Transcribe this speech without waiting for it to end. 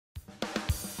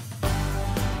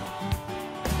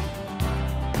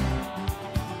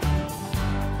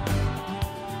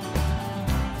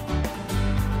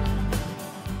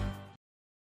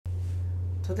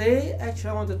Today, actually,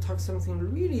 I want to talk something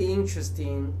really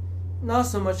interesting, not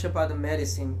so much about the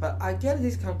medicine, but I get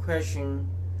this kind of question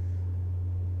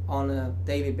on a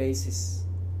daily basis.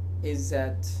 Is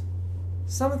that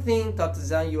something Dr.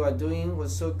 Zhang you are doing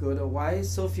was so good, why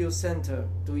so few center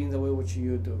doing the way which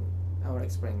you do? I will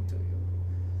explain to you.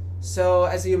 So,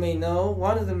 as you may know,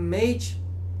 one of the major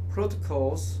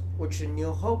protocols which the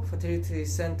new Hope Fertility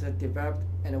Center developed,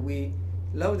 and we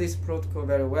love this protocol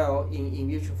very well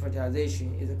in-vitro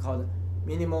fertilization, is called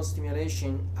minimal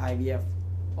stimulation IVF,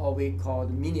 or we call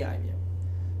the Mini-IVF.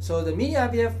 So the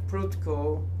Mini-IVF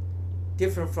protocol,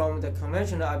 different from the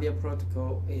conventional IVF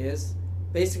protocol, is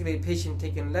basically patient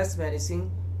taking less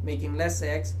medicine, making less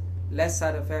eggs, less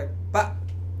side effect, but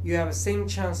you have the same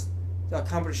chance to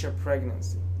accomplish a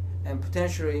pregnancy and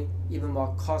potentially even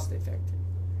more cost effective.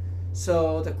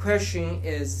 So the question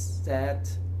is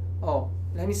that,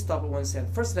 let me stop 1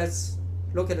 second. First, let's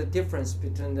look at the difference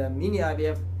between the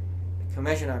Mini-IVF and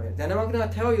conventional IVF. Then I'm going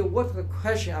to tell you what the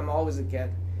question I'm always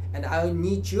get, and I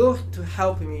need you to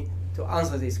help me to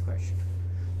answer this question.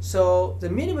 So the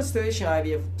minimal stimulation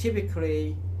IVF,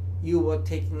 typically you were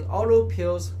taking oral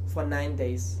pills for 9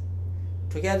 days,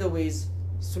 together with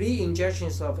 3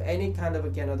 injections of any kind of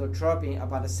gonadotropin,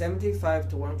 about 75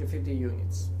 to 150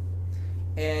 units.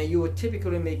 And you were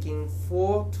typically making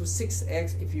 4 to 6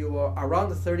 eggs if you were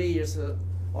around 30 years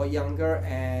or younger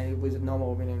and with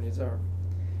normal ovarian reserve.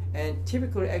 And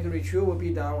typically egg retrieval will be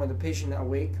done when the patient is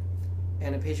awake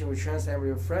and the patient will transfer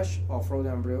embryo fresh or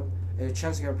frozen embryo. The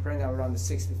chance of pregnant around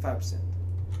 65%.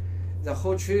 The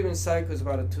whole treatment cycle is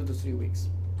about 2 to 3 weeks.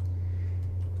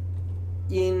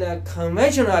 In a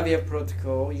conventional IVF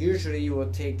protocol, usually you are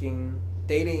taking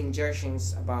daily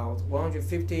injections about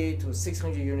 150 to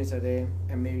 600 units a day,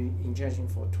 and maybe injection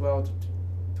for 12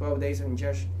 days of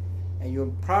injection, and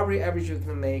you probably average you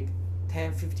can make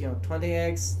 10, 15, or 20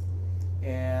 eggs,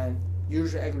 and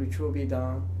usually egg retrieval will be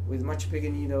done with much bigger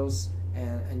needles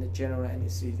and the general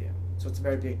anesthesia. So it's a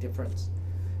very big difference.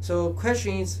 So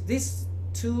question is, these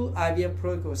two IVF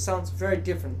protocols sounds very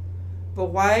different, but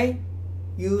why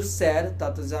you said,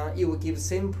 Dr. Zhang, it will give the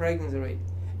same pregnancy rate?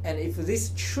 And if this is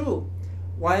true,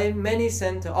 why many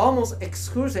centers, almost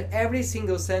exclusively every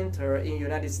single center in the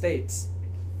United States,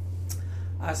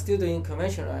 are still doing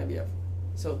conventional IVF?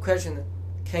 So question,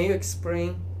 can you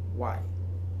explain why?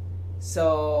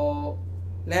 So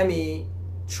let me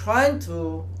try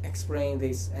to explain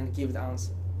this and give the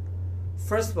answer.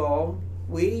 First of all,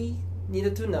 we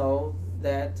needed to know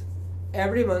that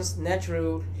every month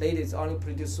natural ladies only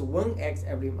produce 1 egg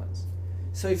every month.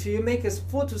 So if you make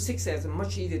 4 to 6 eggs, it's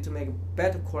much easier to make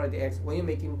better quality eggs. When you're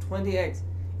making 20 eggs,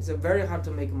 it's very hard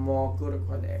to make more good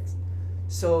quality eggs.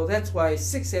 So that's why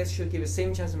 6 eggs should give the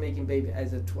same chance of making baby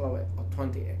as 12 or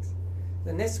 20 eggs.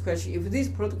 The next question, if this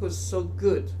protocol is so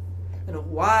good, and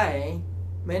why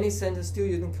many centers still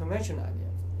using conventional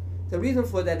IVF? The reason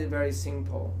for that is very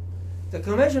simple. The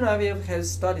conventional IVF has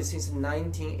started since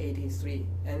 1983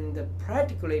 and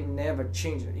practically never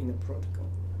changed in the protocol.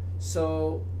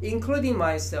 So, including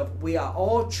myself, we are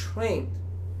all trained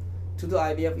to do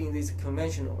IVF in this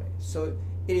conventional way. So,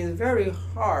 it is very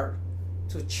hard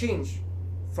to change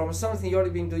from something you've already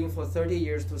been doing for 30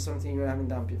 years to something you haven't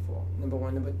done before. Number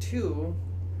one. Number two,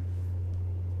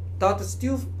 doctors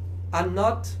still are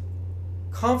not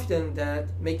confident that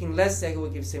making less egg will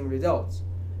give same results.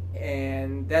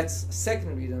 And that's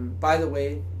second reason. By the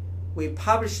way, we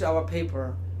published our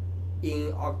paper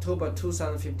in October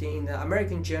 2015 in the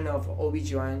American Journal of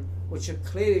OB/GYN, which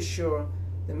clearly show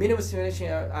the minimal stimulation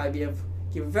IVF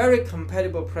give very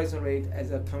compatible pregnancy rate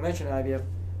as a conventional IVF,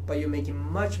 but you're making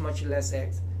much less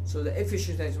eggs. So the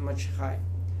efficiency is much higher.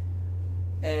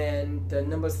 And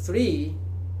number 3,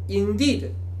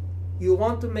 indeed, you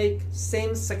want to make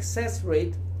same success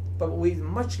rate, but with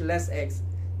much less eggs.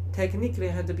 Technically,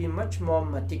 it has to be much more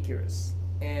meticulous,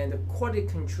 and the quality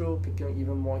control becomes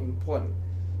even more important.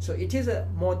 So it is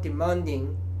more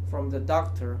demanding from the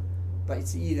doctor, but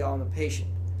it's easier on the patient.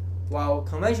 While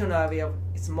conventional IVF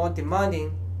is more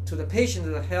demanding to the patient,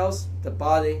 the health, the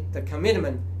body, the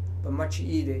commitment, but much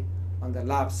easier on the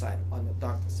lab side, on the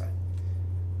doctor side.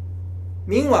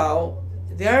 Meanwhile,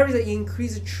 there is an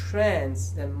increased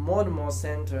trends that more and more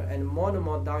centers and more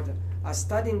doctors are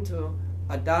starting to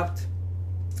adopt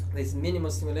this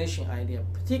minimal stimulation idea.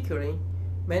 Particularly,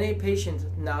 many patients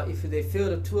now, if they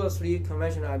failed 2 or 3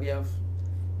 conventional IVF,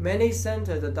 many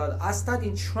centers are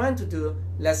starting trying to do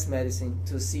less medicine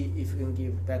to see if you can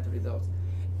give better results.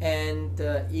 And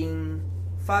in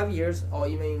 5 years or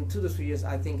even in 2 to 3 years,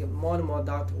 I think more and more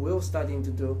doctors will starting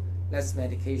to do less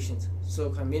medications,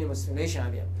 so-called minimal stimulation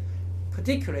IVF,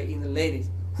 particularly in the ladies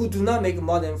who do not make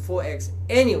more than 4 eggs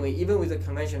anyway, even with the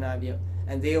conventional IVF,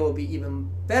 and they will be even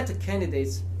better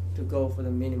candidates to go for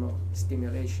the minimal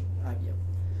stimulation IVF.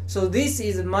 So this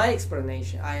is my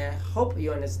explanation. I hope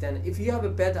you understand. If you have a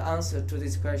better answer to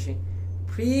this question,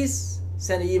 please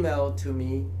send an email to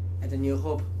me at the New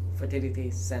Hope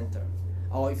Fertility Center.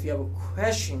 Or if you have a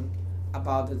question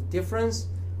about the difference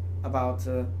about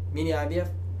mini IVF,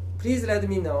 please let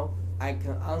me know. I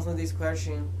can answer this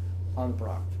question on the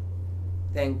blog.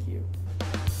 Thank you.